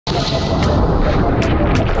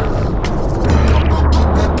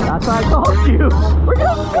That's what I told you. We're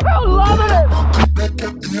gonna go loving it.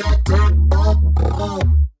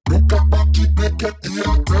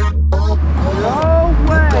 No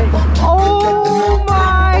way. Oh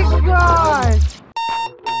my gosh.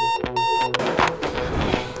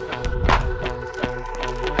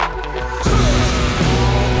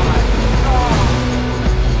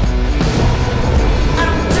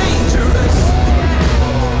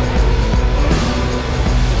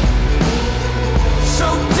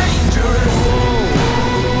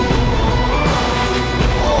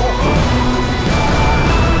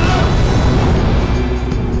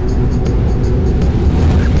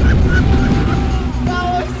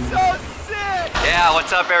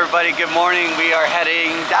 What's up, everybody? Good morning. We are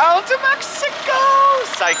heading down to Mexico.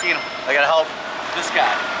 Psyching. I gotta help this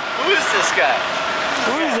guy. Who is this guy?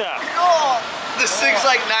 Who is that? Oh, this thing's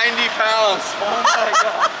like 90 pounds. Oh my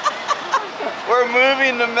God. We're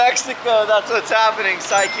moving to Mexico. That's what's happening.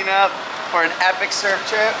 Psyching up for an epic surf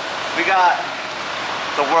trip. We got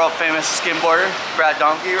the world famous skimboarder, Brad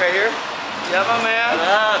Donkey, right here. Yeah, my man.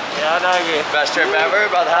 Yeah, Donkey. Best trip ever.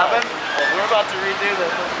 About to happen. We're about to redo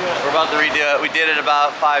this. Let's do it. We're about to redo it. We did it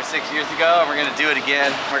about 5-6 years ago, and we're gonna do it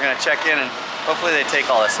again. We're gonna check in, and hopefully they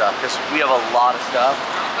take all this stuff, because we have a lot of stuff,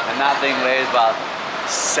 and that thing weighs about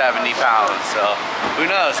 70 pounds. So who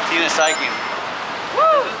knows? Tina's hiking.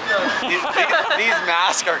 Woo! These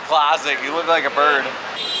masks are classic. You look like a bird.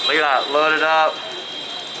 Look at that. Loaded up.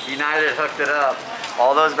 United hooked it up.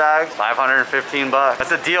 All those bags, 515 bucks.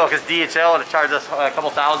 That's a deal, because DHL would have charged us a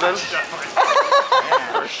couple thousand.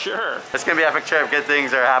 For sure. It's gonna be an epic trip. Good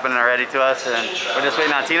things are happening already to us, and we're just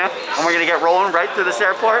waiting on Tina, and we're gonna get rolling right through this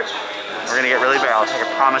airport. We're gonna get really barreled. I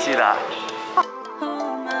can promise you that.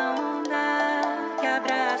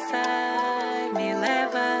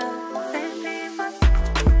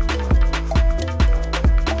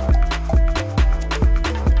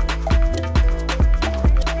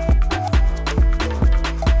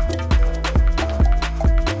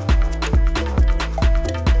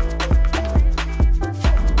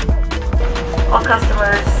 All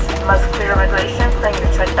customers must clear immigration, claim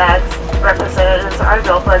your checked bags. Representatives are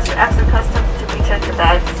available as you exit customs to recheck your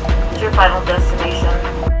bags to your final destination.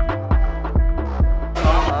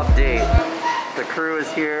 Update. The crew is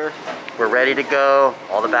here. We're ready to go.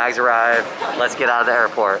 All the bags arrived. Let's get out of the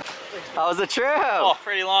airport. How was the trip? Oh,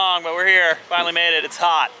 pretty long, but we're here. Finally made it. It's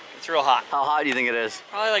hot. It's real hot. How hot do you think it is?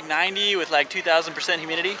 Probably like 90 with like 2,000%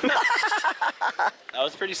 humidity. That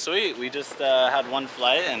was pretty sweet. We just had one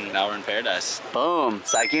flight and now we're in paradise. Boom.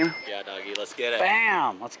 Psyching? Yeah, doggy, let's get it.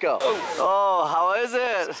 Bam. Let's go. Oh, how is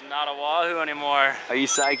it? It's not a wahoo anymore. Are you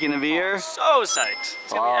psyching to be here? So psyched.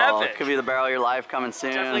 It's gonna be epic. It could be the barrel of your life coming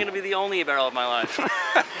soon. Definitely gonna be the only barrel of my life.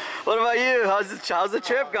 What about you? How's the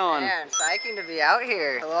trip going? Man, psyching to be out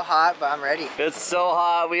here. A little hot, but I'm ready. It's so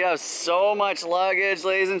hot. We have so much luggage,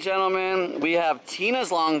 ladies and gentlemen. We have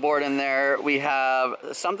Tina's longboard in there. We have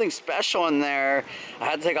something special in there. I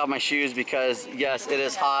had to take off my shoes because, yes, it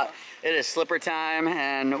is hot. It is slipper time,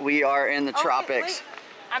 and we are in the tropics.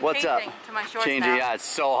 What's up? To my shorts Changing, now. yeah, it's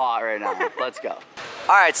so hot right now. Let's go.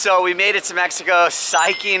 All right, so we made it to Mexico,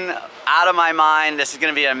 psyching out of my mind. This is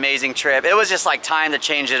gonna be an amazing trip. It was just like time to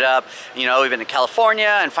change it up. You know, we've been to California,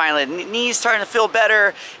 and finally the knees starting to feel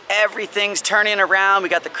better. Everything's turning around. We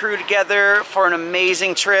got the crew together for an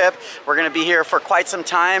amazing trip. We're gonna be here for quite some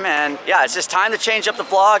time, and yeah, it's just time to change up the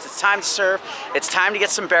vlogs. It's time to surf. It's time to get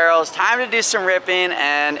some barrels, time to do some ripping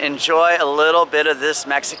and enjoy a little bit of this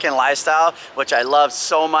Mexican lifestyle, which I love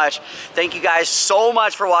so much. Thank you guys so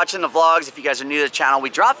much for watching the vlogs. If you guys are new to the channel, we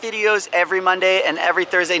drop videos every Monday and every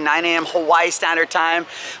Thursday, 9 a.m. Hawaii Standard Time.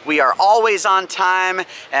 We are always on time,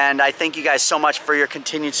 and I thank you guys so much for your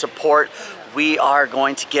continued support. We are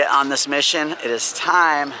going to get on this mission. It is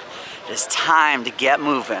time to get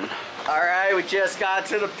moving. All right, we just got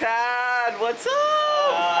to the pad. What's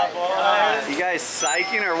up? Boys. You guys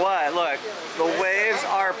psyching or what? Look, the waves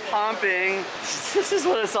are pumping. This is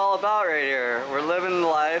what it's all about right here. We're living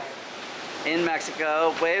life in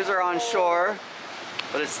Mexico. Waves are on shore,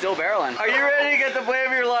 but it's still barreling. Are you ready to get the wave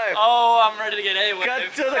of your life? Oh, I'm ready to get a wave. Cut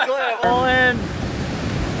to the clip. All in.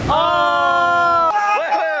 Oh! Wait.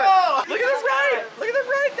 Look at this ride. Look at this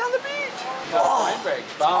ride down the beach. Oh,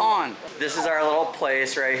 it's on. This is our little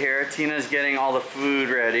place right here. Tina's getting all the food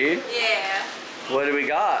ready. Yeah. What do we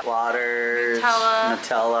got? Waters,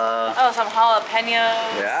 Nutella. Oh, some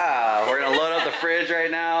jalapenos. Yeah, we're gonna load up the fridge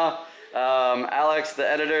right now. Alex, the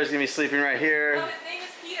editor, is gonna be sleeping right here. Oh, his name is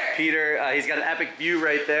Peter. Peter, he's got an epic view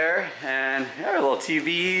right there. And yeah, a little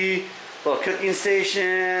TV, little cooking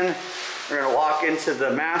station. We're gonna walk into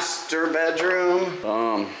the master bedroom.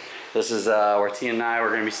 This is where Tina and I were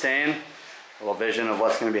gonna be staying. A little vision of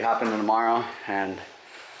what's gonna be happening tomorrow, and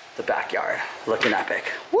the backyard, looking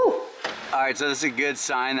epic. Woo! All right, so this is a good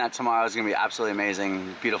sign that tomorrow is gonna be absolutely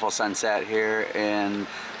amazing. Beautiful sunset here in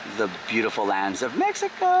the beautiful lands of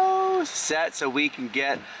Mexico. Set so we can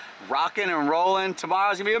get rocking and rolling.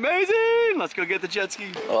 Tomorrow's gonna be amazing. Let's go get the jet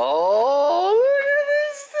ski. Oh, look at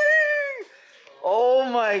this thing. Oh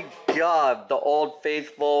my God, the old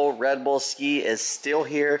faithful Red Bull ski is still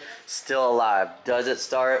here, still alive. Does it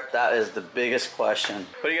start? That is the biggest question.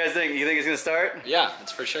 What do you guys think? You think it's gonna start? Yeah,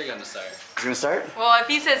 it's for sure gonna start. It's gonna start? Well, if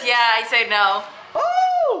he says yeah, I say no.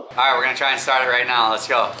 Oh! All right, we're gonna try and start it right now. Let's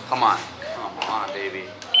go. Come on. Come on, baby.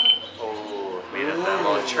 Oh, made it that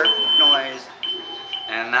little chirp noise.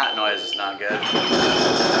 And that noise is not good.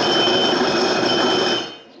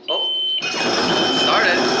 Oh,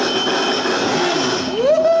 started.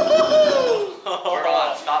 Hold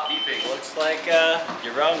on, stop beeping. Looks like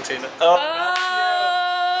you're wrong, Tina. Oh,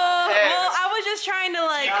 Hey. well, I was just trying to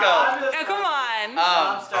like. Nico. Oh, come on.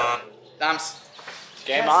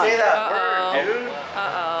 Game Can't on. say that word, dude.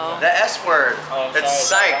 Uh-oh. The S word. Oh, It's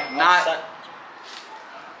sorry, psych, I'm not.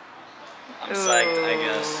 I'm psyched, I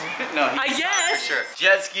guess. No, I guess. for sure.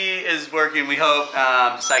 Jet ski is working. We hope.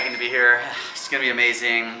 Psyching to be here. It's gonna be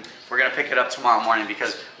amazing. We're gonna pick it up tomorrow morning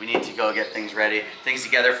because we need to go get things ready, things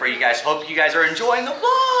together for you guys. Hope you guys are enjoying the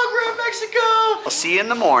vlog. We're in Mexico. We'll see you in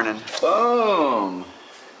the morning. Boom.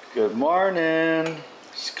 Good morning.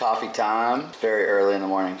 It's coffee time. It's very early in the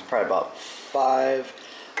morning. It's probably about 5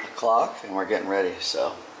 o'clock, and we're getting ready.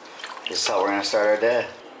 So this is how we're gonna start our day.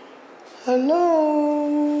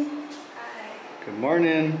 Hello. Good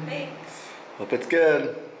morning. Thanks. Hope it's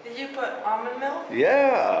good. Did you put almond milk?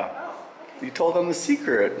 Yeah. Oh. You told them the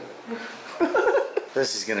secret.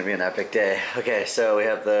 This is gonna be an epic day. Okay, so we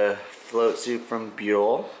have the float suit from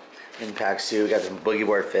Buell. Impact suit. We got some boogie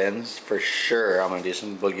board fins. For sure, I'm gonna do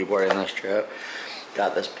some boogie boarding this trip.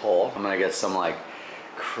 Got this pole. I'm gonna get some like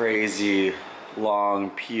crazy long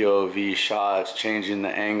POV shots, changing the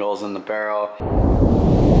angles in the barrel.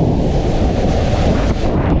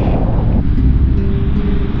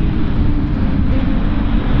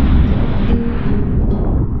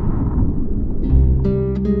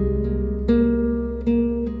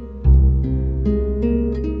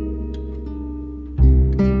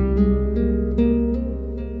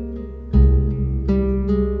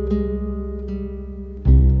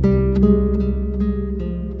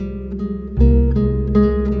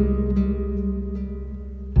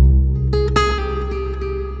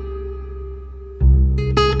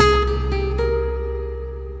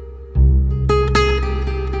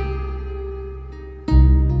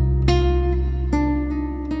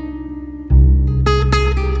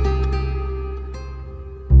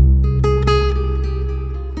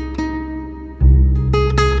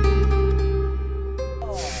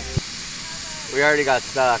 We already got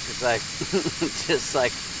stuck. It's like just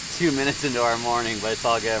like 2 minutes into our morning, but it's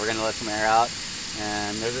all good. We're gonna let some air out,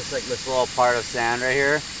 and there's just like this little part of sand right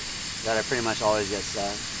here that I pretty much always get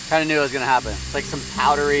stuck. Kind of knew it was gonna happen. It's like some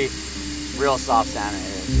powdery, real soft sand right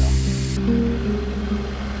here. So.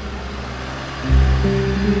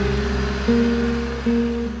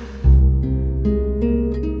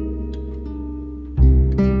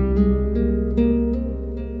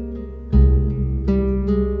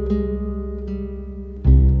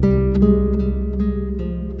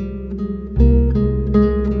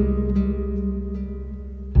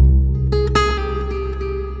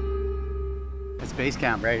 Base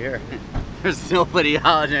camp right here. There's nobody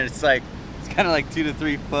out, and it's like, it's kind of like 2 to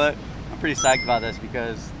 3 foot. I'm pretty psyched about this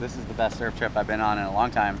because this is the best surf trip I've been on in a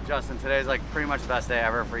long time. Justin, today's like pretty much the best day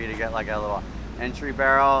ever for you to get like a little entry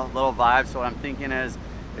barrel, little vibe. So what I'm thinking is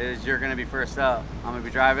you're gonna be first up. I'm gonna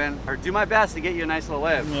be driving, or do my best to get you a nice little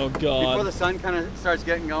wave. Oh God. Before the sun kind of starts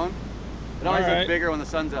getting going. It always looks bigger when the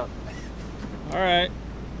sun's up. All right.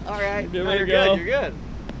 All right, Here no, we you're go. good, you're good.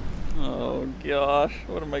 Oh gosh,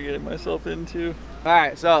 what am I getting myself into? All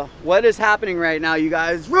right, so what is happening right now, you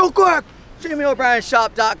guys? Real quick,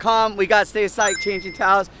 JamieO'BrienShop.com. We got Stay Psych changing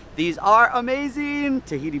towels. These are amazing.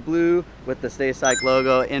 Tahiti blue with the Stay Psych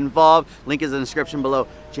logo involved. Link is in the description below,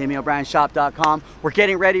 JamieO'BrienShop.com. We're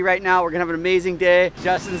getting ready right now. We're gonna have an amazing day.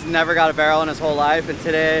 Justin's never got a barrel in his whole life, and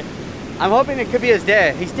today, I'm hoping it could be his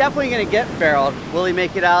day. He's definitely gonna get barreled. Will he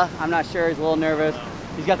make it out? I'm not sure, he's a little nervous.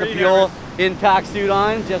 He's got the Buell impact suit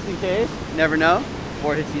on, just in case. Never know.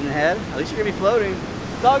 Board hits you in the head. At least you're gonna be floating.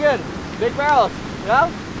 It's all good. Big barrels, yeah?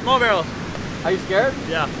 Small barrels. Are you scared?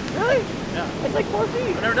 Yeah. Really? Yeah. It's like 4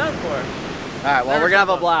 feet. I've never done it before. All right, well, we're gonna have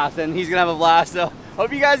a blast, and he's gonna have a blast, so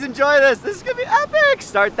hope you guys enjoy this. This is gonna be epic.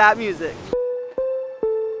 Start that music.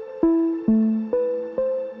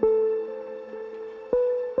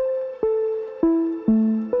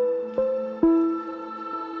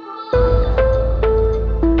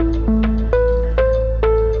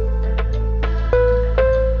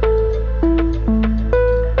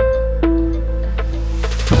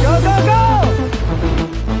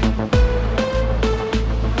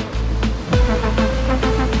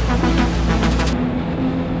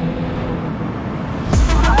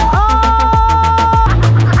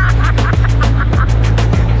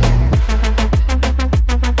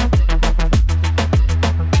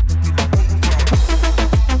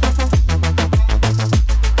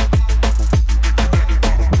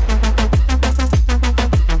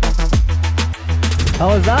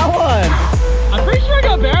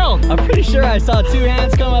 I'm pretty sure I saw 2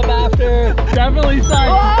 hands come up after. Definitely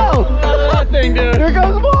saw. Whoa! That thing, dude. Here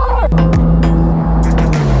goes more.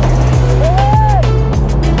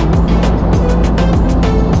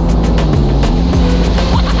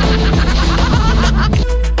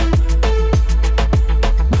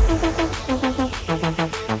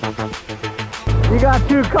 You got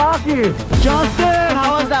too cocky. Justin,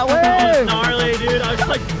 how was that wave? Gnarly, dude. I was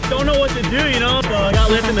like, don't know what to do, you know? So I got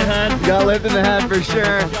lift in the head. You got lift in the head for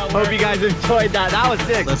sure. Hope you guys enjoyed that. That was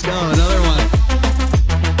sick. Let's go, another one.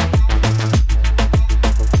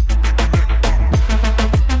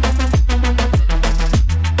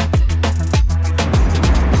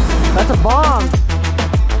 That's a bomb.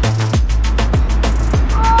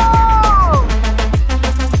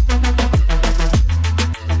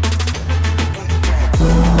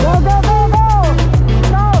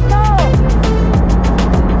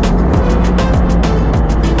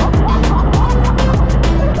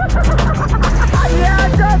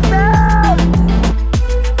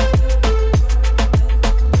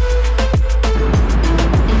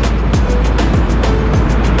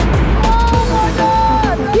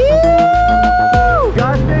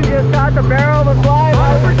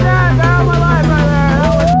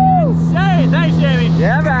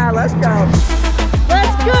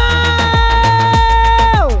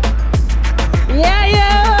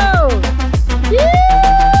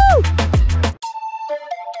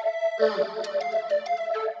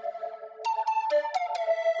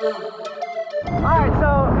 Alright, so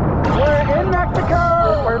we're in Mexico,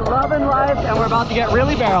 we're loving life, and we're about to get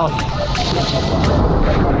really barreled.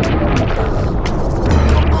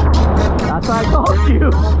 That's what I told you.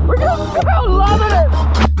 We're gonna go loving it.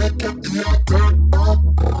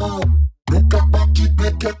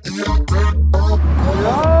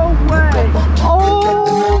 No way.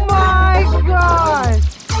 Oh my gosh.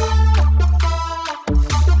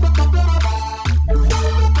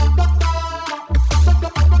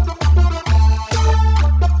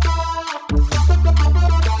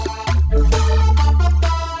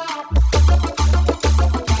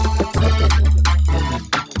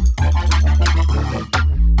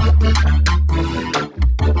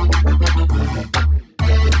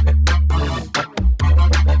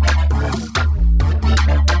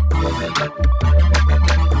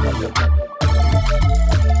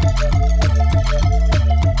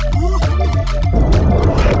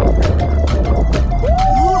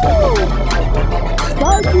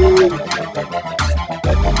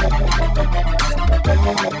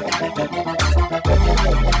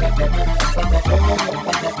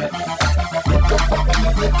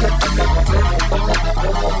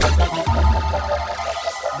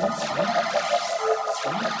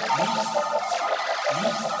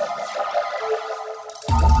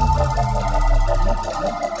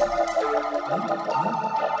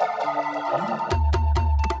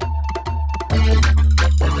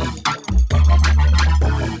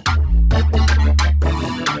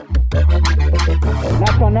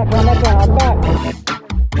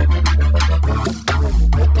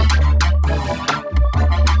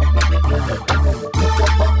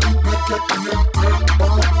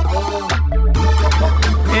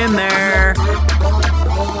 In there.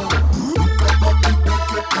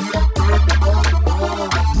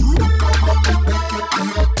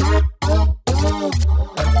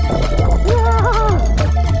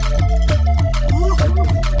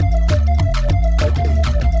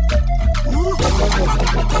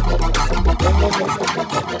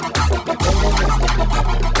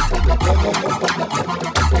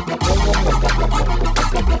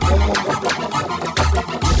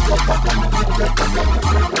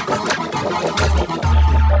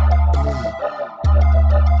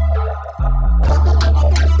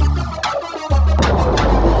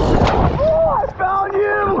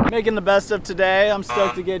 Making the best of today. I'm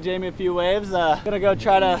stoked to get Jamie a few waves. Gonna go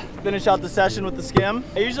try to finish out the session with the skim.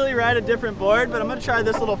 I usually ride a different board, but I'm gonna try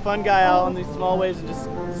this little fun guy out on these small waves and just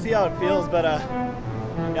see how it feels. But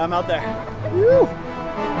yeah, I'm out there. Woo!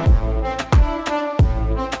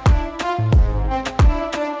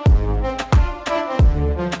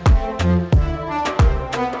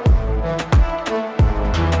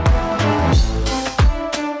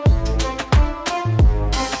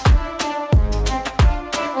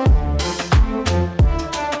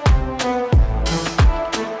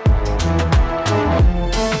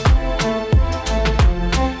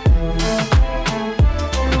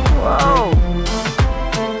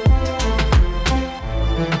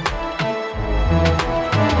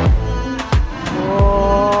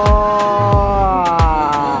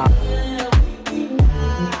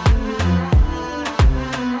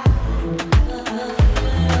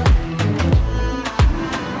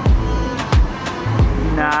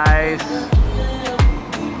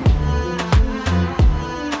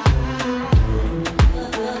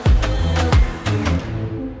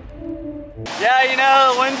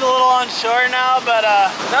 shore now, but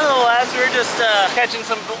nonetheless, we're just catching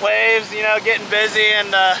some waves, you know, getting busy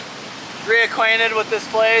and reacquainted with this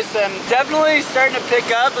place, and definitely starting to pick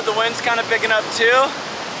up, but the wind's kind of picking up too.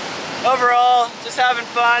 Overall, just having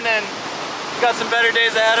fun, and got some better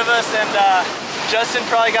days ahead of us, and Justin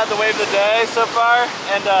probably got the wave of the day so far,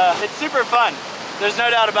 and it's super fun. There's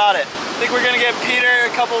no doubt about it. I think we're gonna give Peter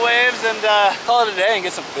a couple waves and call it a day and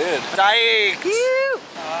get some food. Psyched!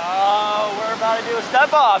 Oh, we're about to do a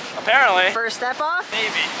step off, apparently. First step off?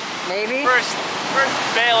 Maybe. Maybe? First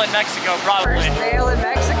bail in Mexico, probably. First bail in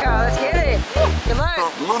Mexico, let's get it. Good luck.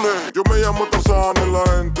 Yo me llamo Tarzán y la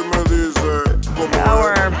gente me dice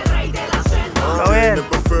Go in.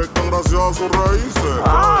 perfecto gracias a sus raíces.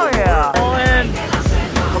 Oh, yeah. Go in.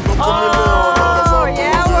 Oh,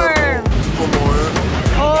 yeah, worm. Como es,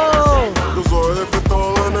 Oh. yo soy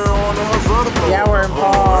efecto de neones acerto. Yeah, worm.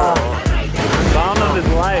 Oh. Bomb of his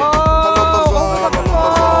life.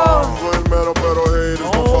 Soy el mero pero haters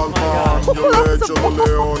no faltan. Yo le echo los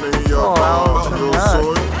leones y ya está. Yo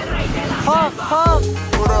soy pura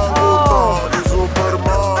puta y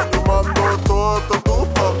Superman. Yo mando todo hasta tu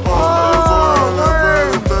papá. Yo soy el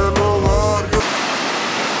jefe de este lugar.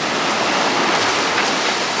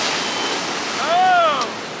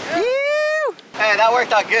 Hey, that worked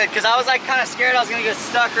out good, because I was like kind of scared I was gonna get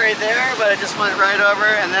stuck right there, but it just went right over,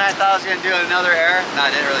 and then I thought I was gonna do another air. No, I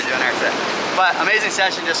didn't really do an air today. But amazing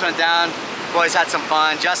session, just went down. Boys had some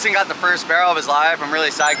fun. Justin got the first barrel of his life. I'm really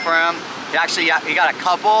psyched for him. He got a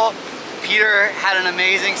couple. Peter had an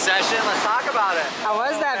amazing session. Let's talk about it. How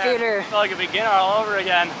was that, Peter? I feel like a beginner all over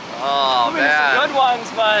again. Oh, Some man. good ones,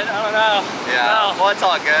 but I don't know. Yeah, No. well, it's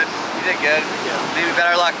all good. You did good. Maybe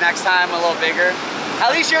better luck next time, a little bigger.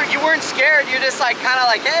 At least you weren't scared. You're just like kind of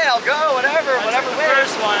like, hey, I'll go, whatever The wins.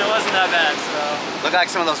 first one, it wasn't that bad, so. Looked like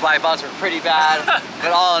some of those wipeouts were pretty bad,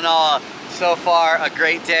 but all in all, so far a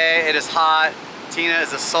great day. It is hot. Tina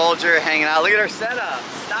is a soldier hanging out. Look at her setup,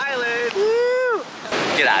 styling. Woo!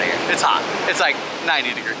 Get out of here. It's hot. It's like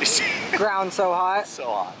 90 degrees. Ground so hot. So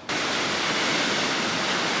hot.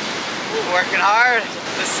 Working hard.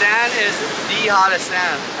 The sand is the hottest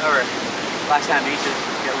sand ever. Black sand beaches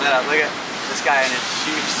getting lit up. Look at this guy in his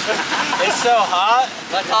shoes. It's so hot.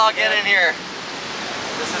 Let's all get in here.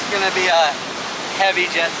 This is gonna be a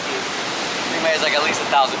heavy jet ski. It weighs like at least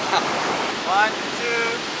 1,000 pounds. 1, 2,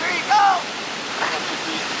 3, go!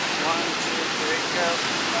 1, 2, 3, go.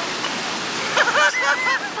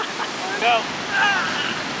 Go.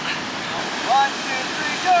 1, 2,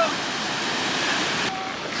 3, go!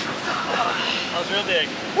 That was real big.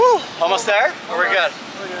 Woo! Almost there? Or we're good?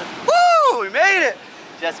 We're good. Woo! We made it!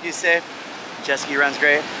 Jet ski's safe. Jet ski runs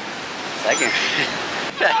great. Second.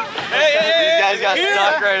 These guys got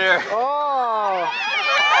stuck right here. Oh.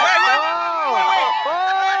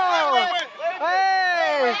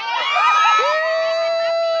 Hey.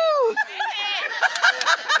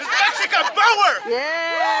 Mexican power.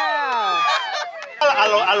 Yeah. A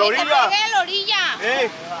la orilla. A la orilla.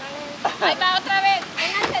 Ahí va otra vez.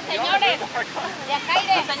 Vénganse, señores. De acá y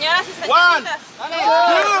de. Señoras y 1, señoritas. 2,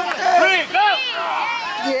 3, go!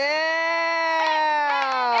 Yeah.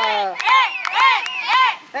 Hey, hey,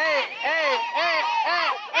 hey, hey, hey,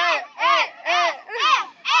 hey, hey.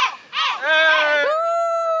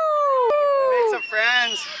 Made some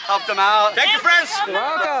friends. Helped them out. Thank you, friends. You're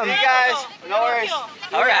welcome. See you guys. No worries.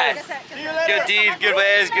 All right. Good deed, good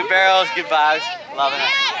ways, good barrels, good vibes. Loving it.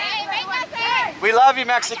 We love you,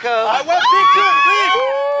 Mexico. I want picture, please.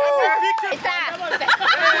 I want picture.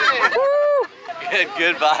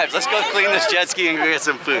 Good vibes. Let's go clean this jet ski and go get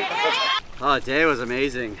some food. Oh, the day was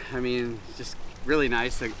amazing. I mean, just really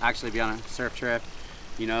nice to actually be on a surf trip.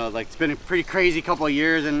 You know, like it's been a pretty crazy couple of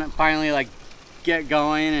years, and finally like get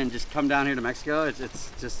going and just come down here to Mexico.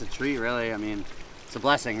 It's just a treat, really. I mean, it's a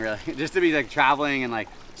blessing, really. Just to be like traveling and like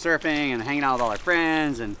surfing and hanging out with all our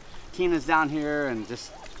friends, and Tina's down here, and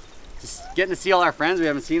just getting to see all our friends we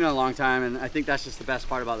haven't seen in a long time. And I think that's just the best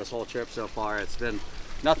part about this whole trip so far. It's been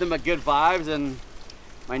nothing but good vibes, and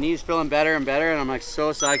my knee's feeling better and better, and I'm like so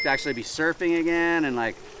psyched to actually be surfing again. And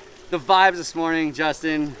like the vibes this morning,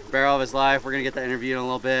 Justin, barrel of his life, we're gonna get that interview in a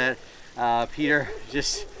little bit. Peter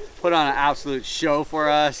just put on an absolute show for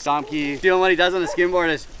us. Domke doing what he does on the skimboard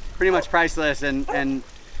is pretty much priceless, and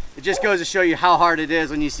it just goes to show you how hard it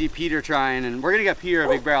is when you see Peter trying. And we're gonna get Peter a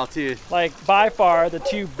big barrel too. Like by far the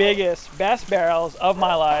two biggest, best barrels of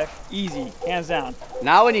my life, easy, hands down.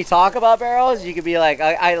 Now when you talk about barrels, you could be like,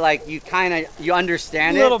 I like, you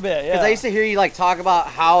understand it. A little bit, yeah. Because I used to hear you like talk about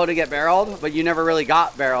how to get barreled, but you never really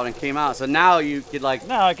got barreled and came out. So now you could like,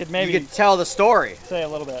 Now I could maybe you could tell the story. say a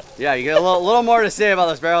little bit. Yeah, you get a little more to say about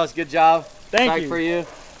this barrel. It's good job. Thank Psyched you. for you.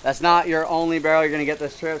 That's not your only barrel you're gonna get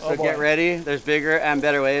this trip, so get ready. There's bigger and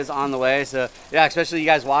better waves on the way. So yeah, especially you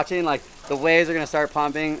guys watching, like the waves are gonna start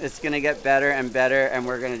pumping. It's gonna get better and better, and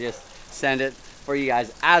we're gonna just send it for you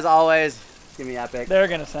guys. As always, it's gonna be epic. They're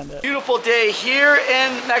gonna send it. Beautiful day here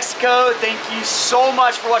in Mexico. Thank you so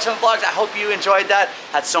much for watching the vlogs. I hope you enjoyed that.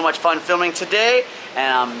 Had so much fun filming today,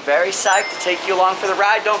 and I'm very psyched to take you along for the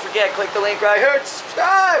ride. Don't forget, click the link right here to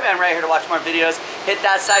subscribe, and right here to watch more videos. Hit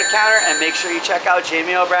that side counter, and make sure you check out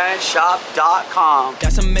JamieO'BrienShop.com.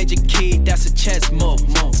 That's a major key, that's a chess move,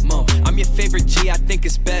 I'm your favorite G, I think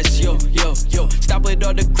it's best, yo. Stop with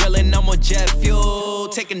all the grilling, I'm on jet fuel.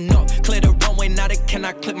 Taking off, clear the runway, now they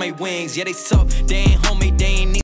cannot clip my wings. Yeah, they suck, they ain't homie, they ain't